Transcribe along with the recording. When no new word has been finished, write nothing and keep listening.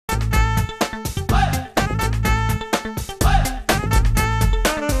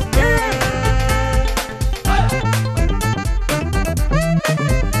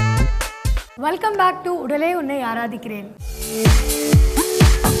Welcome back to உடலே உன்னை ஆராதிக்கிறேன்.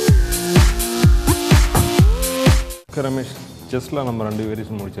 ரமேஷ் செஸ்ல நம்ம ரெண்டு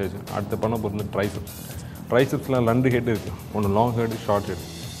வேரியேஷன் முடிச்சாச்சு. அடுத்து பண்ண போகிறது ட்ரைசெப்ஸ். ட்ரைசெப்ஸில் ரெண்டு ஹெட் இருக்குது. ஒன்று லாங் ஹெட், ஷார்ட் ஹெட்.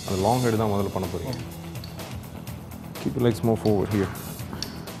 அந்த லாங் ஹெட் தான் முதல்ல பண்ண போகிறீங்க. Keep your Lex move forward here.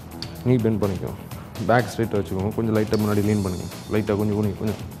 நீ பெண்ட் பண்ணிக்கோ. பேக் ஸ்ட்ரைட்டாக வச்சுக்கோங்க. கொஞ்சம் லைட்டாக முன்னாடி லீன் பண்ணுங்கள். லைட்டாக கொஞ்சம்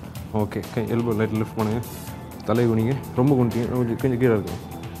கொஞ்சம் ஓகே. எல்போ லைட்டாக லிஃப்ட் பண்ணுங்கள். தலை குனிங்க. ரொம்ப குனிங்க. கொஞ்சம் கீழே இருக்கும்.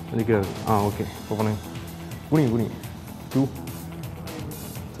 கொஞ்சம் கீழே இருக்கும். ஓகே. இப்போ பண்ணுங்க. குனிங்க 2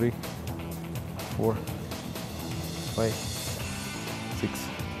 3 4 5 6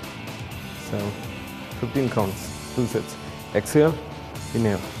 7 15 counts. 2 sets. Exhale,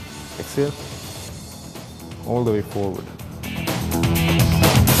 inhale. Exhale, all the way forward.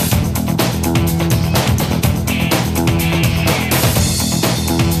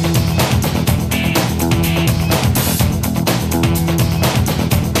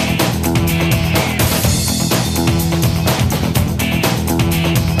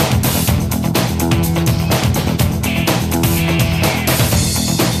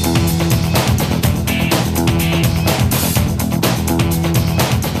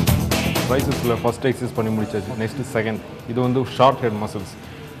 ட்ரைசெப்ஸில் first exercise பண்ணி முடிச்சாச்சு. Next second. இது வந்து ஷார்ட் ஹெட் மசில்ஸ்.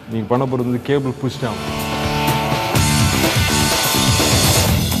 நீங்கள் பண்ண போகிறது வந்து கேபிள் புஷ் டவுன்.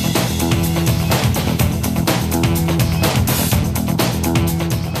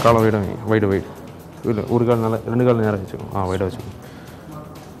 காலை வைடு இல்லை ஒரு கால் நல்லா 2 கால் நேரம் வச்சுக்கோங்க. வைடாக வச்சுக்கோங்க.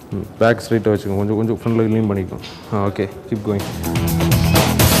 பேக் ஸ்ட்ரைட்டாக வச்சுக்கோங்க. கொஞ்சம் ஃப்ரண்டில் லீன் பண்ணிக்கோங்க. ஓகே. Keep going.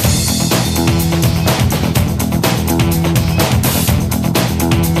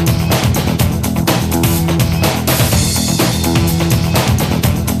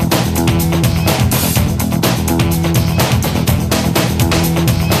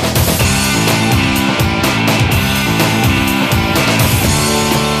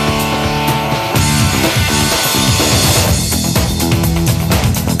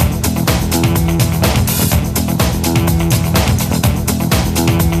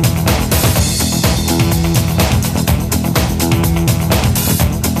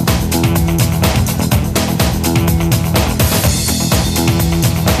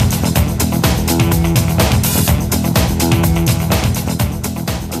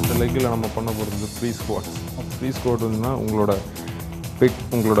 லெக்கில் நம்ம பண்ண போகிறது ஃப்ரீ ஸ்குவாட்ஸ். ஃப்ரீ ஸ்குவாட் வந்துன்னா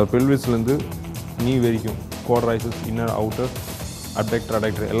உங்களோட பெல்விஸ்லேருந்து நீ வரைக்கும் குவாட்ரைசஸ், இன்னர், அவுட்டர்,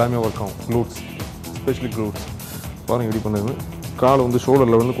 அடக்டர் எல்லாமே ஒர்க் ஆகும். Glutes, especially glutes. பாருங்கள் எப்படி பண்ணுறது. காலை வந்து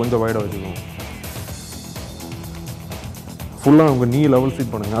ஷோல்டரில் வந்து கொஞ்சம் வைடாக வச்சுக்கோங்க. ஃபுல்லாக உங்கள் நீ லெவல்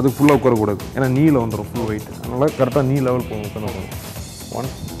சீட் பண்ணுங்கள். அது ஃபுல்லாக உட்காரக்கூடாது. ஏன்னா நீயில் வந்துடும் ஃபுல் வெயிட். அதனால் கரெக்டாக நீ லெவல் உட்காந்து 1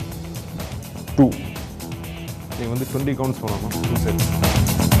 2 நீங்கள் வந்து 20 கவுண்ட்ஸ் பண்ணணும். 2 sets.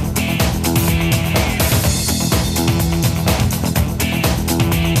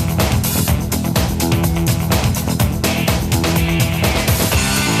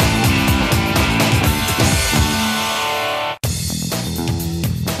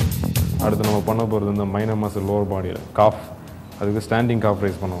 அடுத்து நம்ம பண்ண போகிறது இந்த மைனர் மசில் லோவர் பாடியில் காஃப். அதுக்கு ஸ்டாண்டிங் காஃப்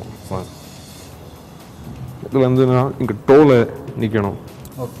ரைஸ் பண்ணுவோம். இதில் வந்து இங்கே டோவில் நிற்கணும்.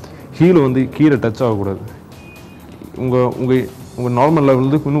 ஹீல் வந்து கீழே டச் ஆகக்கூடாது. உங்கள் நார்மல்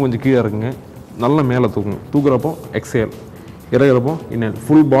லெவலுக்கு இன்னும் கொஞ்சம் கீழே இருக்குங்க. நல்லா மேலே தூக்குங்க. தூக்குறப்போ எக்ஸேல், இறங்குறப்போ இன்னும்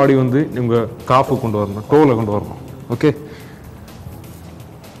ஃபுல் பாடி வந்து உங்கள் காஃபுக்கு கொண்டு வரணும், டோவில் கொண்டு வரணும். ஓகே.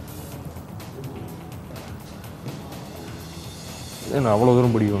 ஏன்னா அவ்வளோ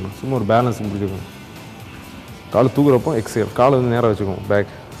தூரம் பிடிக்கணும். சும்மா ஒரு பேலன்ஸ் பிடிச்சிக்கணும். காலை தூக்குறப்போ எக்ஸேல், காலை வந்து நேராக வச்சுக்கோங்க. பேக்.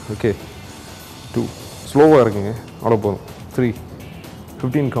 ஓகே. 2 ஸ்லோவாக இருக்குங்க. அவ்வளோ போதும். 3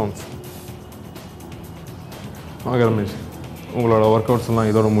 15 கவுண்ட்ஸ். ரமேஷ், உங்களோட ஒர்க் அவுட்ஸ் எல்லாம்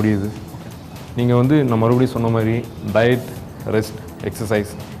இதோட முடியுது. நீங்கள் வந்து நான் மறுபடியும் சொன்ன மாதிரி டயட், ரெஸ்ட்,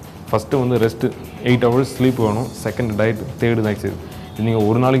 எக்ஸசைஸ். ஃபஸ்ட்டு வந்து ரெஸ்ட்டு 8 hours ஸ்லீப் வேணும். செகண்ட் டயட், தேர்டு தான் எக்ஸசைஸ். இது நீங்கள்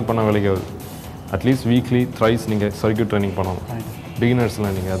ஒரு நாளைக்கு பண்ண வேலைக்காகுது. அட்லீஸ்ட் வீக்லி த்ரைஸ் நீங்கள் சர்க்யூட் ட்ரைனிங் பண்ணணும்.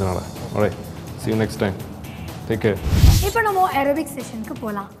 பிகினர்ஸ்லாம் நீங்கள் அதனால். Alright, see you next time. Take care. இப்போ நம்ம ஏரோபிக் செஷனுக்கு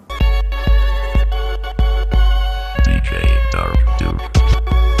போகலாம். DJ Dark Dude.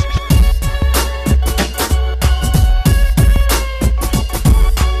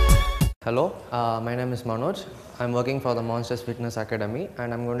 Hello, my name is Manoj. I'm working for the Monsters Fitness Academy and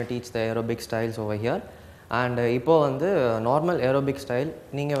I'm going to teach the aerobic styles over here. And இப்போ வந்து normal aerobic style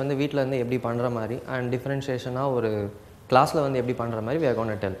நீங்கள் வந்து வீட்டில் வந்து எப்படி பண்ணுற மாதிரி அண்ட் டிஃப்ரென்ஷியேஷனாக ஒரு கிளாஸில் வந்து எப்படி பண்ணுற மாதிரி we are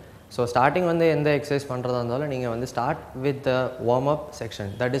going to tell. So starting வந்து எந்த எக்ஸசைஸ் பண்ணுறதா இருந்தாலும் நீங்கள் வந்து start with the warm up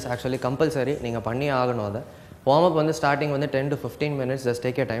section. That is actually compulsory. நீங்கள் பண்ணி ஆகணும். அதை வார்ம் அப் வந்து ஸ்டார்டிங் வந்து 10 to 15 minutes. Just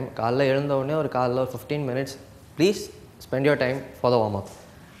take a time. காலைல எழுந்தவுடனே ஒரு 15 minutes please spend your time for the warm up.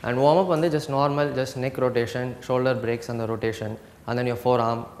 And warm up வந்து just normal, just neck rotation, shoulder breaks and the rotation. and then your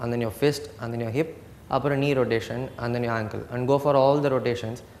forearm, and then your fist, and then your hip, அப்புறம் knee rotation, and then your ankle, and go for all the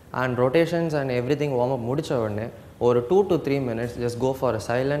rotations. And rotations and everything warm up முடிச்ச உடனே ஒரு 2 to 3 minutes just go for a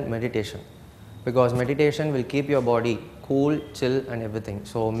silent meditation, because meditation will keep your body cool, chill and everything.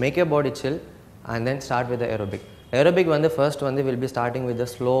 So make your body chill and then start with the aerobic. Aerobic வந்து first வந்து will be starting with the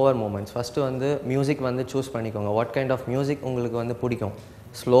slower movements. First வந்து music வந்து choose பண்ணிக்கோங்க. What kind of music உங்களுக்கு வந்து பிடிக்கும்,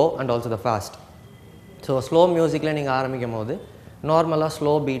 slow and also the fast. So slow musicல நீங்கள் ஆரம்பிக்கும் போது நார்மலாக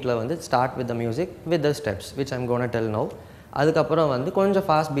slow beatல வந்து start with the music with the steps which I'm going to tell now. அதுக்கப்புறம் வந்து கொஞ்சம்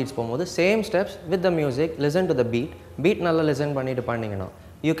ஃபாஸ்ட் பீட்ஸ் போகும்போது same steps with the music, listen to the beat நல்லா லிசன் பண்ணிட்டு பண்ணிங்கன்னா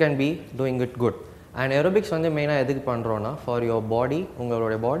you can be doing it good. And aerobics வந்து மெயினாக எதுக்கு பண்ணுறோன்னா ஃபார் யுவர் பாடி,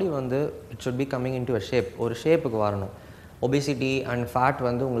 உங்களுடைய பாடி வந்து it should be coming in to a shape, ஒரு ஷேப்புக்கு வரணும். ஒபிசிட்டி அண்ட் ஃபேட்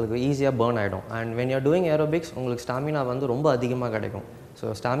வந்து உங்களுக்கு ஈஸியாக பேர்ன் ஆகிடும். And when you're doing aerobics உங்களுக்கு ஸ்டாமினா வந்து ரொம்ப அதிகமாக கிடைக்கும்.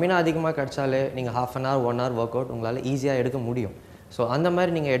 ஸோ ஸ்டாமினா அதிகமாக கிடைச்சாலே நீங்கள் half an hour 1 hour work out உங்களால் ஈஸியாக எடுக்க முடியும். ஸோ அந்த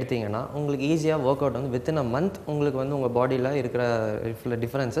மாதிரி நீங்கள் எடுத்தீங்கன்னா உங்களுக்கு ஈஸியாக ஒர்க் அவுட் வந்து வித்தின் அ மந்த் உங்களுக்கு வந்து உங்கள் பாடியில் இருக்கிற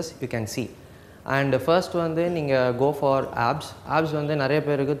differences you can see. And first வந்து நீங்கள் கோ ஃபார் ஆப்ஸ் வந்து நிறைய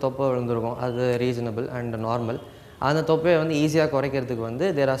பேருக்கு தொப்பை விழுந்திருக்கும், அது ரீசனபிள் அண்ட் நார்மல். அந்த தொப்பையை வந்து ஈஸியாக குறைக்கிறதுக்கு வந்து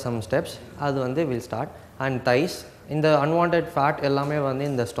தேர் ஆர் சம் ஸ்டெப்ஸ், அது வந்து வில் ஸ்டார்ட். அண்ட் தைஸ், இந்த அன்வான்ட் ஃபேட் எல்லாமே வந்து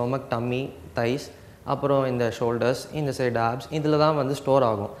இந்த ஸ்டொமக், டம்மி, தைஸ், அப்புறம் இந்த ஷோல்டர்ஸ், இந்த சைடு ஆப்ஸ், இதில் தான் வந்து ஸ்டோர்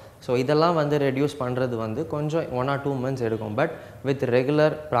ஆகும். ஸோ இதெல்லாம் வந்து ரெடியூஸ் பண்ணுறது வந்து கொஞ்சம் 1 or 2 months எடுக்கும். But with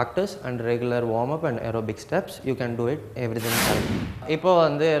regular practice and regular warm up and aerobic steps you can do it everything correct. இப்போ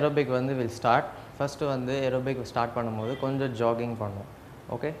வந்து ஏரோபிக் வந்து வில் ஸ்டார்ட். ஃபஸ்ட்டு வந்து ஏரோபிக் ஸ்டார்ட் பண்ணும்போது கொஞ்சம் ஜாகிங் பண்ணணும்.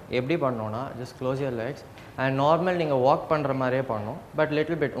 ஓகே, எப்படி பண்ணோன்னா just close your Lex and normal நீங்கள் வாக் பண்ணுற மாதிரியே பண்ணணும். பட்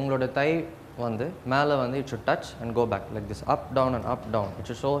லிட்டில் பிட் உங்களோட தை வந்து மேலே வந்து it should touch and go back like this, up down and up down. It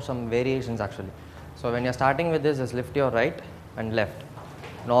should show some variations actually. So when you're starting with this just lift your right and left,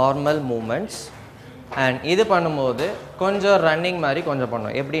 normal moments. And இது பண்ணும்போது கொஞ்சம் running மாதிரி கொஞ்சம்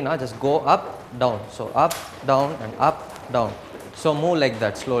பண்ணணும். எப்படின்னா just go up down, so up down and up down. So move like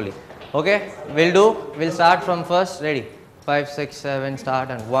that slowly. Okay, will start from first. Ready, 5 6 7 start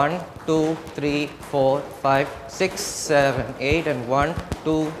and 1 2 3 4 5 6 7 8 and 1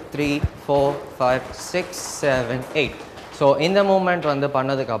 2 3 4 5 6 7 8. So in the movement வந்து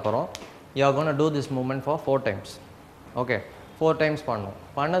பண்ணதுக்கு அப்புறம் you are going to do this movement for 4 times. Okay, 4 times பண்ணணும்.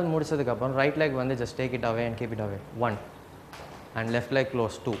 பண்ணது முடிச்சதுக்கு அப்புறம் right leg வந்து just take it away and keep it away, 1 and left leg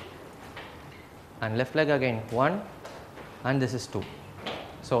close, 2 and left leg again 1 and this is 2.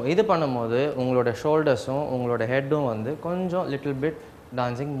 So இது பண்ணும்போது உங்களோட ஷோல்டர்ஸும் உங்களோட ஹெட்டும் வந்து கொஞ்சம் லிட்டில் பிட்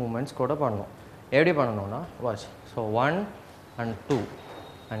டான்சிங் மூமெண்ட்ஸ் கூட பண்ணணும். எப்படி பண்ணணும்னா watch. So 1 and 2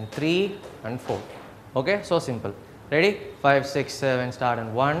 and 3 and 4. Okay, so simple. Ready, 5 6 7 start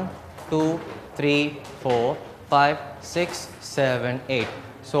and 1 2 3 4 5 6 7 8.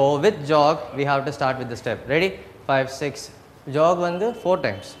 So with jack we have to start with the step. Ready, 5 6 jack வந்து 4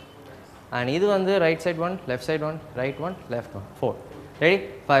 times and இது வந்து right side 1 left side 1 right 1 left 1 4. Ready,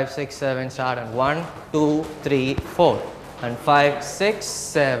 5 6 7 start and 1 2 3 4 and 5 6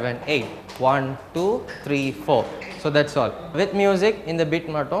 7 8 1 2 3 4. So that's all. With music in the beat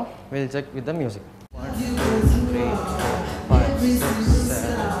mattom we'll check with the music. 1 2 3 4 5 6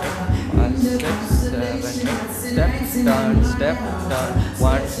 7 8 5 6 7 8. Step turn, step turn,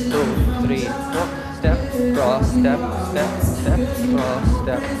 1 2 3 4. Step cross, step step step cross,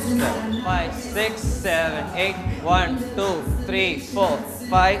 step step. 5 6 7 8 1 2 3 4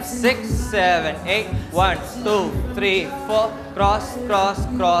 5 6 7 8 1 2 3 4. Cross cross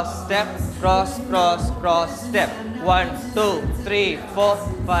cross, step cross cross cross, step. 1 2 3 4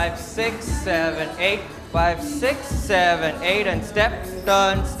 5 6 7 8 5 6 7 8 and step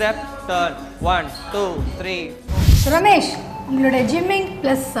turn, step turn, 1 2 3 4. Ramesh, உங்களோட gyming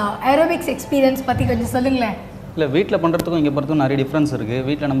plus aerobics experience பற்றி கொஞ்சம் சொல்லுங்களேன். இல்லை, வீட்டில் பண்ணுறதுக்கும் இங்கே பண்ணுறதுக்கும் நிறைய டிஃப்ரென்ஸ் இருக்குது.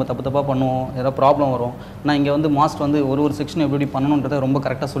 வீட்டில் நம்ம தப்பாக பண்ணுவோம், ஏதாவது ப்ராப்ளம் வரும். நான் இங்கே வந்து மாஸ்டர் வந்து ஒரு செக்ஷன் எப்படி பண்ணணுன்றதை ரொம்ப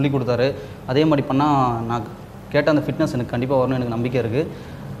கரெக்டாக சொல்லி கொடுத்தாரு. அதே மாதிரி பண்ணால் நான் கேட்ட அந்த ஃபிட்னஸ் எனக்கு கண்டிப்பாக வரணும், எனக்கு நம்பிக்கை இருக்குது.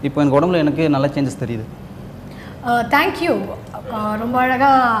 இப்போ எனக்கு உடம்புல எனக்கு நல்ல சேஞ்சஸ் தெரியுது. தேங்க்யூ. ரொம்ப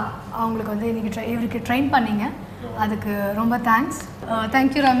அழகாக அவங்களுக்கு வந்து இவருக்கு ட்ரெயின் பண்ணிங்க, அதுக்கு ரொம்ப தேங்க்ஸ்.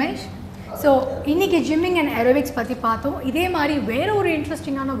 தேங்க்யூ ரமேஷ். ஸோ இன்றைக்கி ஜிம்மிங் அண்ட் ஏரோபிக்ஸ் பற்றி பார்த்தோம். இதே மாதிரி வேறு ஒரு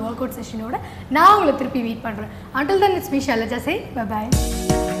இன்ட்ரெஸ்டிங்கான ஒர்க் அவுட் செஷனோட நான் உங்களை திருப்பி மீட் பண்ணுறேன். Until then, it's me Shailaja saying bye bye.